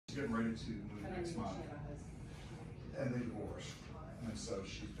getting ready to move next month. And they divorced. And so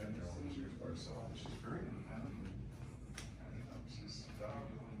she's been here all these years by herself. She's very independent. And she's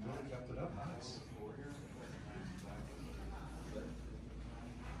really kept it up nice.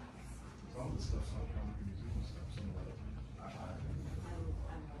 Some of the stuff's not coming from museum stuff. Some of it.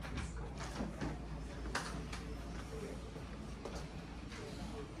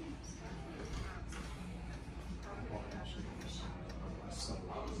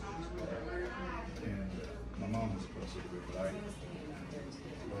 And my mom was supposed to do it, but I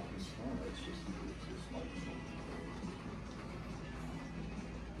love this phone. It's just too small.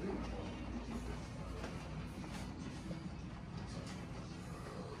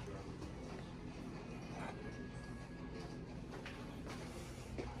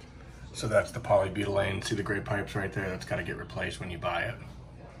 So that's the polybutylene. See the gray pipes right there? That's got to get replaced when you buy it.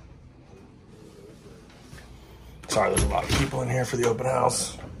 Sorry, there's a lot of people in here for the open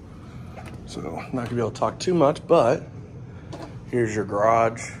house. So I'm not going to be able to talk too much, but here's your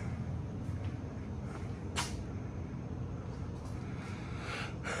garage.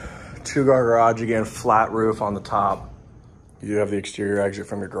 Two-car garage, again, flat roof on the top. You have the exterior exit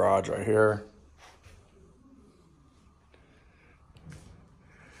from your garage right here.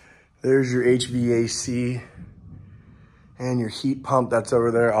 There's your HVAC and your heat pump that's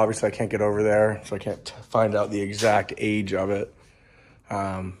over there. Obviously, I can't get over there, so I can't find out the exact age of it.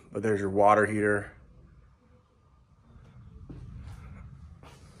 But there's your water heater.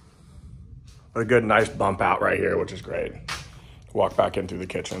 But a good, nice bump out right here, which is great. Walk back in through the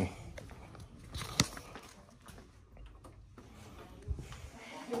kitchen.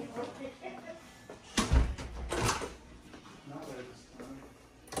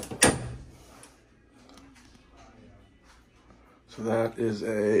 So that is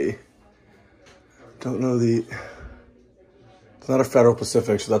a, don't know the, it's not a Federal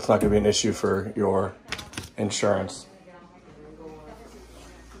Pacific, so that's not gonna be an issue for your insurance.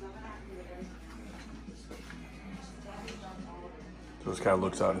 So this kind of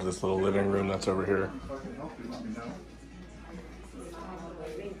looks out into this little living room that's over here.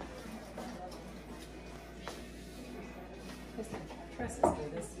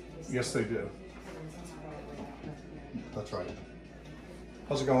 Yes, they do. That's right.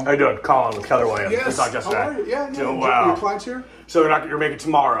 How's it going? How you doing? Colin with Cady Way. Yes. How are you? Yeah, doing well. Your clients here? So you're making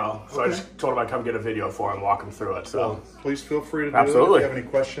tomorrow. So Okay. I just told him I'd come get a video for him, walk him through it. So Well, please feel free to do Absolutely. it. If you have any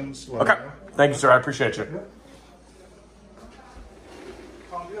questions, let okay. me know. Thank you, sir. I appreciate you.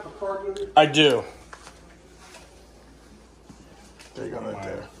 Tom, do you have a card with you? I do. There you go, right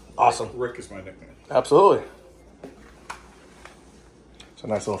there. Awesome. Rick is my nickname. Absolutely. It's a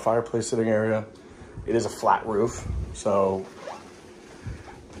nice little fireplace sitting area. It is a flat roof, so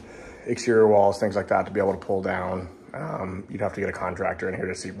exterior walls, things like that, to be able to pull down. You'd have to get a contractor in here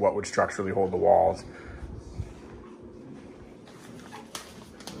to see what would structurally hold the walls.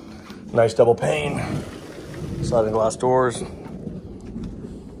 Nice double pane, sliding glass doors.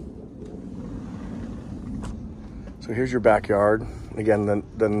 So here's your backyard. Again,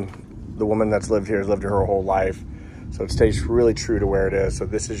 then the woman that's lived here has lived here her whole life. So it stays really true to where it is. So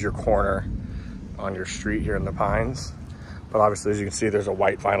this is your corner on your street here in the Pines. But obviously, as you can see, there's a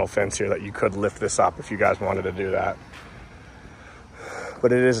white vinyl fence here that you could lift this up if you guys wanted to do that.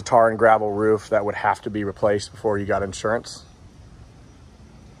 But it is a tar and gravel roof that would have to be replaced before you got insurance.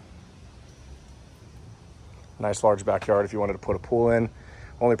 Nice large backyard if you wanted to put a pool in.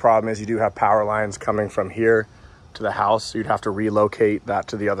 Only problem is you do have power lines coming from here to the house. So you'd have to relocate that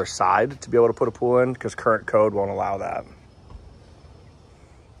to the other side to be able to put a pool in, because current code won't allow that.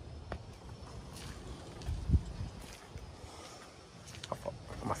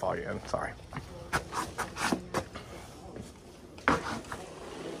 I'm gonna follow you in, sorry.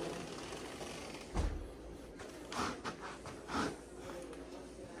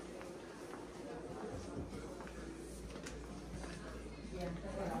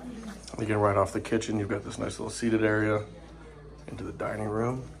 Again, right off the kitchen, you've got this nice little seated area into the dining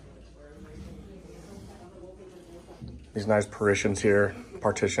room. These nice partitions here,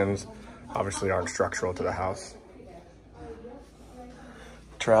 obviously aren't structural to the house.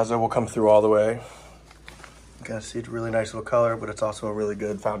 Terrazzo will come through all the way. You can see it's a really nice little color, but it's also a really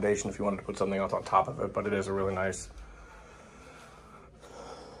good foundation if you wanted to put something else on top of it, but it is a really nice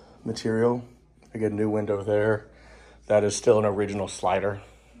material. Again, new window there. That is still an original slider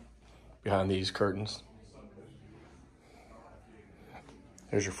behind these curtains.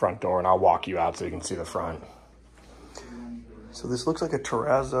 There's your front door, and I'll walk you out so you can see the front. So this looks like a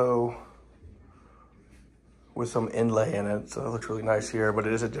terrazzo with some inlay in it, so it looks really nice here, but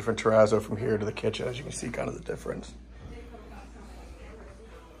it is a different terrazzo from here to the kitchen, as you can see kind of the difference.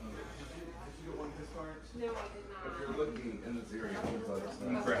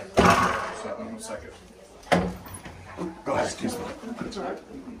 Correct. So, one second. Go ahead, excuse me. That's all right.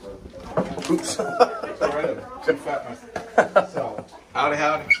 Oops. It's all right. Too fat. So, howdy,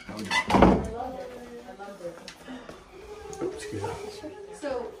 howdy. Oops, excuse me.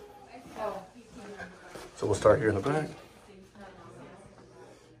 So we'll start here in the back.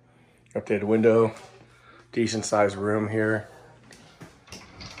 Updated window. Decent sized room here.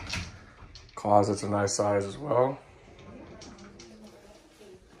 Closet's a nice size as well.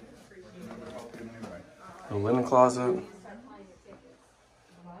 A linen closet.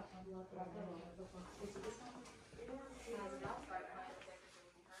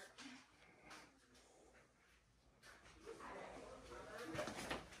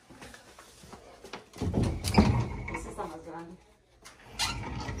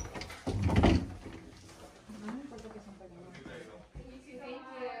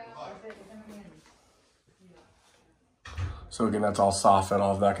 So again, that's all soffit.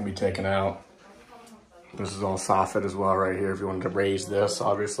 All of that can be taken out. This is all soffit as well right here if you wanted to raise this,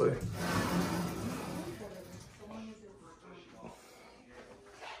 obviously.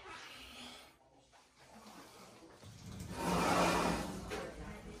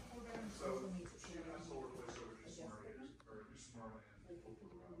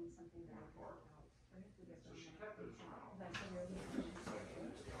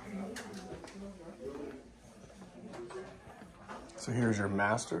 So here's your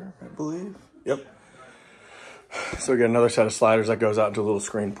master, I believe. Yep. So again, another set of sliders that goes out into a little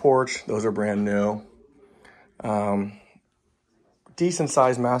screened porch. Those are brand new. Decent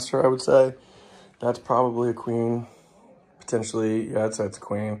sized master, I would say. That's probably a queen. Potentially, yeah, it's a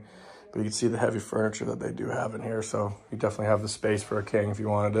queen. But you can see the heavy furniture that they do have in here. So you definitely have the space for a king if you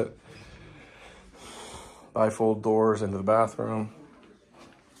wanted it. Bifold doors into the bathroom.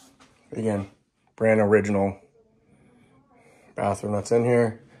 Again, brand original bathroom that's in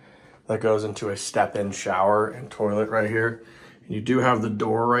here. That goes into a step-in shower and toilet right here. And you do have the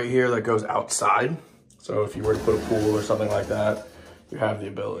door right here that goes outside. So if you were to put a pool or something like that, you have the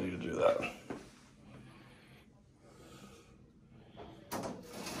ability to do that.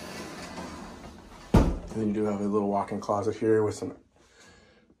 And then you do have a little walk-in closet here with some,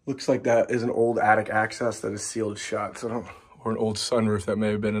 looks like that is an old attic access that is sealed shut. So, or an old sunroof that may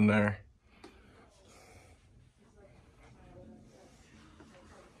have been in there.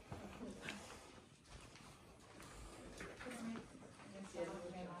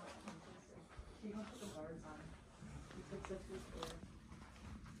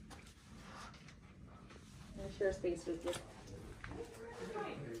 Share space with you.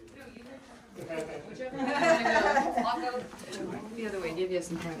 I'll go the other way, give you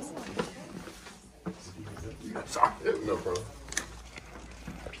some privacy. Sorry, no problem.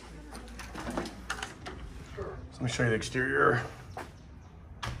 So let me show you the exterior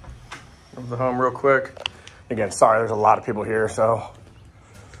of the home real quick. Again, sorry, there's a lot of people here, so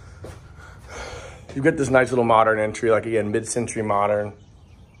you get this nice little modern entry, like again, mid-century modern.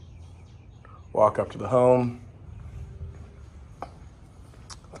 Walk up to the home.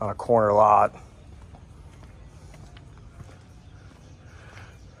 It's on a corner lot.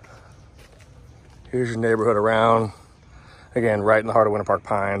 Here's your neighborhood around. Again, right in the heart of Winter Park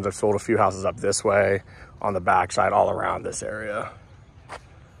Pines. I've sold a few houses up this way, on the backside, all around this area.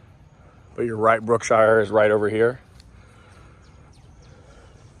 But you're right, Brookshire is right over here.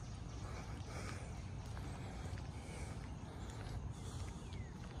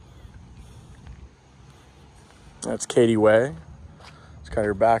 That's Cady Way. It's kind of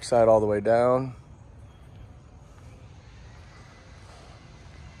your backside all the way down.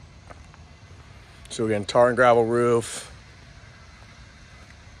 So again, tar and gravel roof,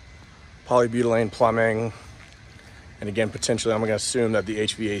 polybutylene plumbing, and again, potentially I'm gonna assume that the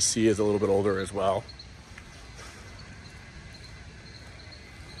HVAC is a little bit older as well.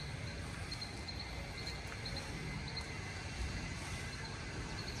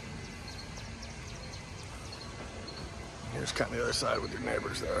 Here's kind of the other side with your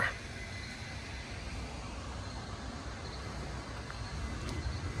neighbors there.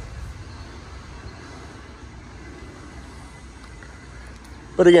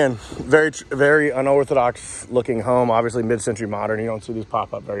 But again, very unorthodox looking home. Obviously mid-century modern. You don't see these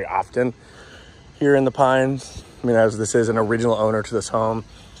pop up very often here in the Pines. I mean, as this is an original owner to this home.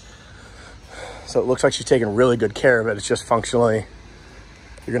 So it looks like she's taking really good care of it. It's just functionally,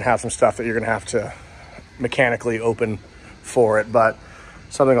 you're gonna have some stuff that you're gonna have to mechanically open for it. But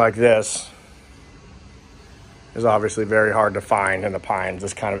something like this is obviously very hard to find in the Pines,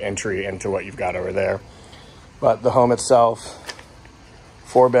 this kind of entry into what you've got over there. But the home itself,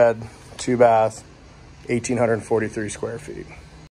 4-bed, 2-bath, 1,843 square feet.